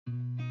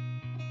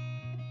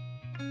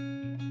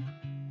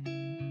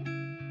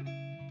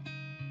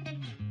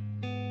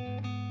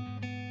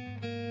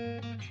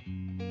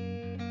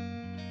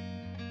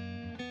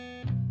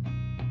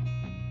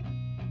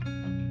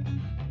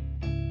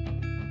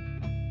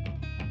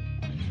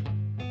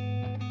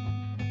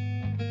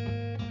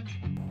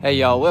Hey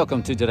y'all,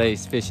 welcome to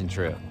today's fishing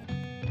trip.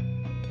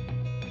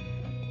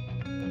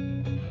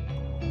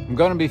 I'm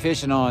going to be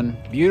fishing on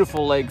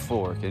beautiful Lake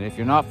Fork, and if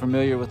you're not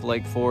familiar with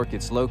Lake Fork,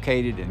 it's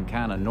located in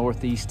kind of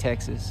northeast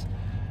Texas,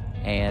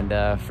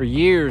 and for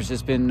years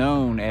it's been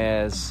known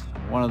as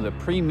one of the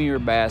premier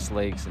bass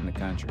lakes in the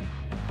country.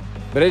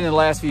 But in the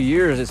last few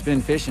years it's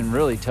been fishing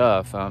really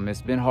tough.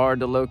 It's been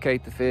hard to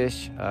locate the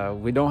fish.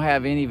 We don't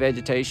have any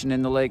vegetation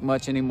in the lake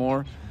much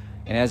anymore,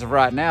 and as of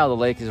right now the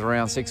lake is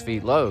around 6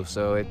 feet low,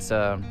 so it's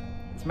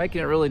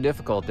making it really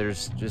difficult.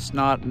 There's just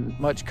not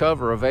much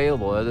cover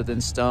available other than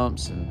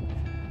stumps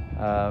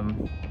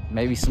and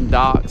maybe some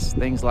docks,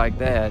 things like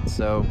that.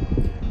 So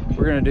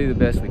we're gonna do the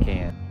best we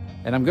can.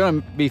 And I'm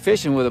gonna be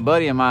fishing with a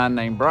buddy of mine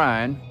named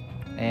Brian.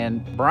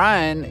 And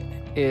Brian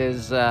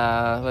is,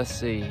 let's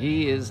see,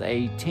 he is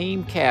a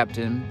team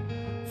captain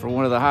for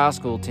one of the high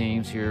school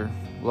teams here,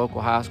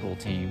 local high school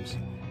teams.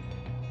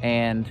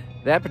 And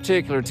that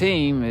particular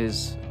team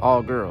is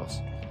all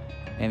girls.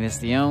 And it's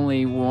the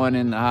only one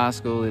in the high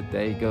school that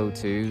they go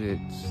to.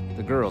 It's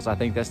the girls. I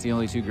think that's the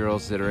only two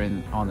girls that are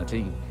on the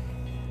team.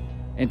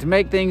 And to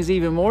make things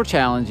even more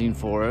challenging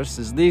for us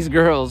is these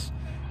girls,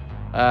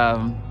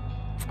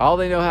 all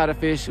they know how to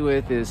fish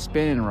with is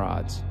spinning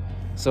rods.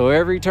 So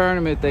every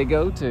tournament they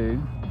go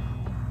to,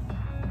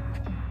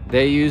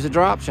 they use a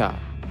drop shot.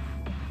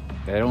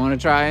 They don't want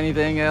to try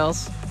anything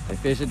else. They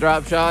fish a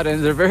drop shot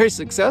and they're very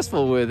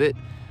successful with it.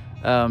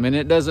 And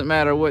it doesn't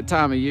matter what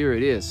time of year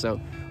it is. So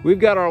we've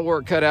got our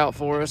work cut out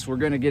for us. We're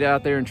going to get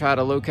out there and try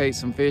to locate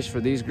some fish for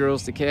these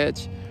girls to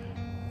catch.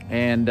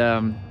 And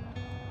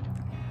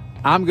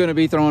I'm going to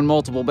be throwing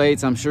multiple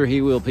baits. I'm sure he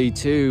will be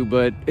too.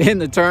 But in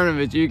the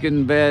tournament, you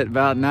can bet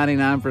about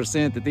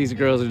 99% that these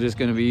girls are just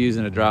going to be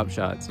using a drop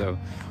shot. So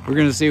we're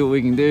going to see what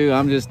we can do.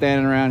 I'm just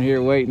standing around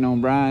here waiting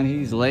on Brian.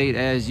 He's late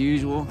as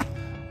usual.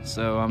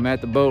 So I'm at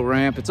the boat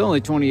ramp. It's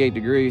only 28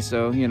 degrees.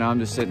 So, you know, I'm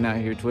just sitting out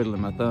here twiddling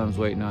my thumbs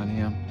waiting on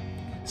him.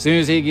 As soon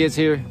as he gets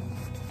here,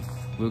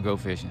 we'll go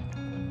fishing.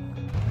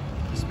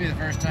 This will be the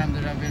first time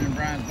that I've been in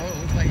Brian's boat.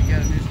 Looks like he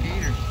got a new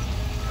skeeter.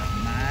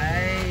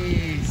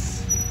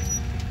 Nice.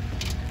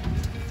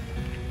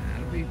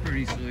 That'll be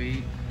pretty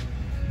sweet.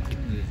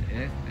 This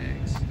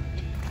FX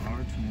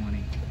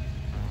R20.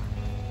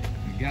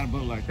 You got a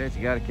boat like that,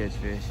 you gotta catch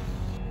fish.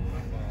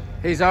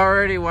 He's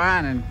already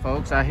whining,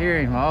 folks. I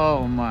hear him.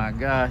 Oh my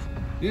gosh.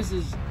 This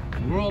is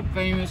world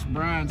famous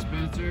Brian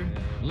Spencer,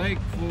 Lake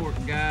Fork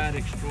guide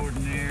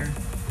extraordinaire.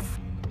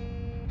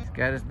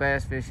 Got his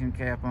bass fishing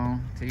cap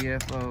on,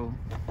 TFO.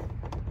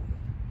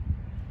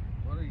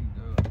 What are you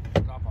doing?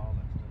 Stop all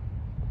that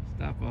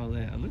stuff. Stop all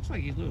that. It looks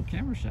like he's a little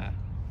camera shy.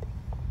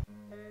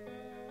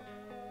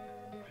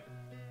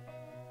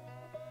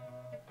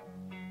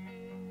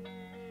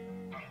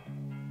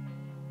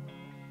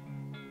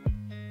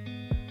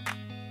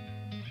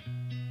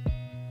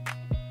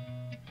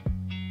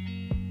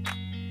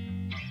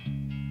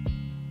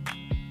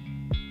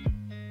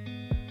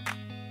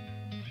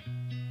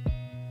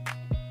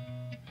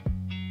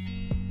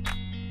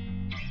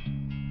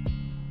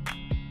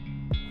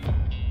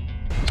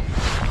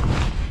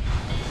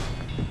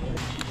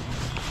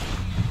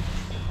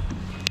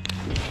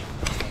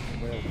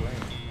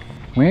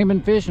 We ain't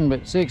been fishing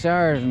but 6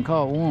 hours and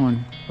caught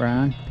one,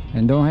 Brian,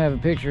 and don't have a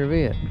picture of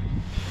it.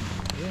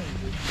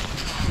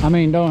 I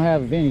mean, don't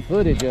have any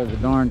footage of the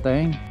darn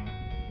thing.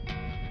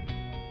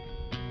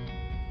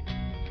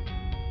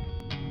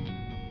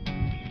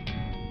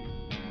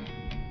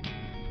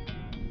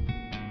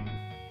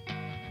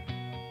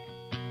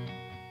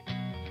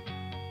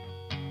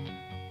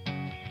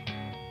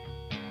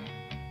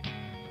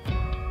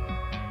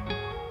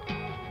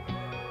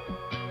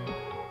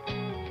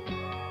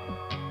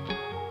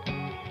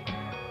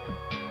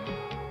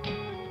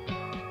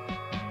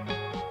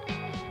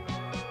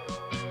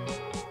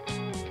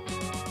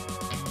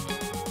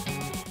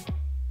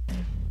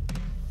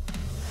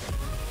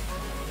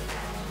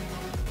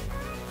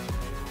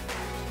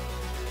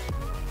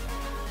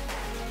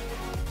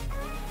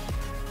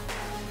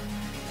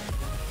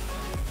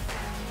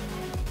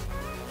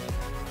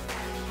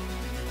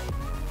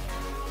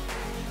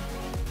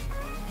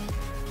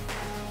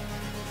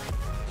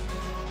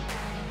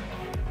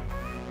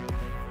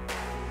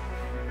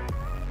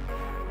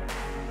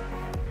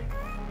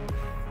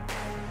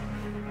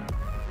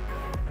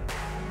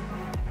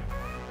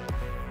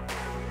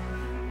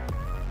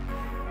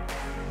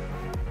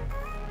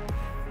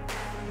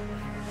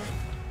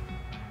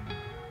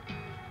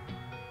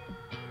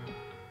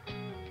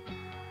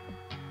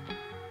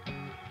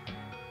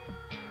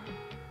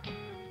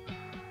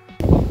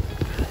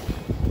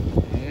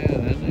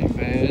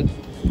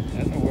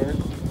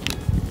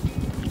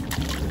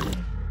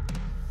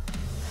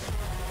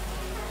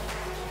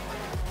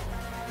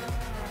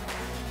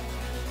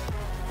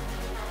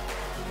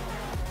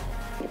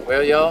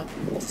 Well, y'all,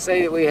 to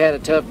say that we had a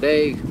tough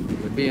day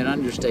would be an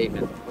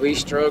understatement. We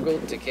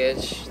struggled to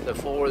catch the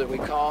 4 that we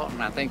caught,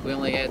 and I think we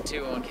only had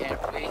 2 on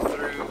camera. We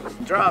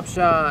threw drop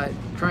shot,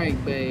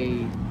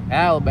 crankbait,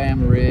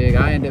 Alabama rig.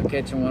 I ended up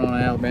catching one on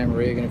an Alabama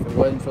rig, and if it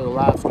wasn't for the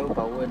live scope,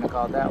 I wouldn't have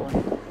caught that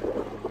one.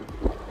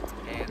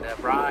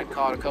 Brian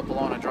caught a couple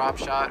on a drop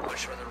shot,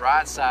 which were the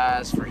right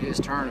size for his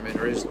tournament,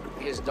 or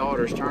his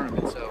daughter's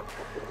tournament.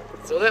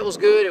 So that was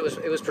good.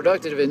 It was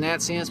productive in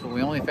that sense, but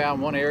we only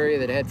found one area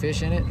that had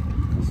fish in it.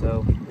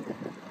 So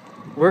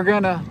we're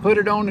gonna put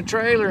it on the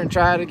trailer and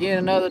try it again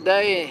another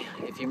day.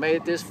 If you made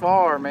it this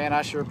far, man,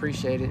 I sure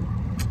appreciate it.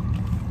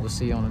 We'll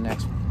see you on the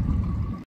next one.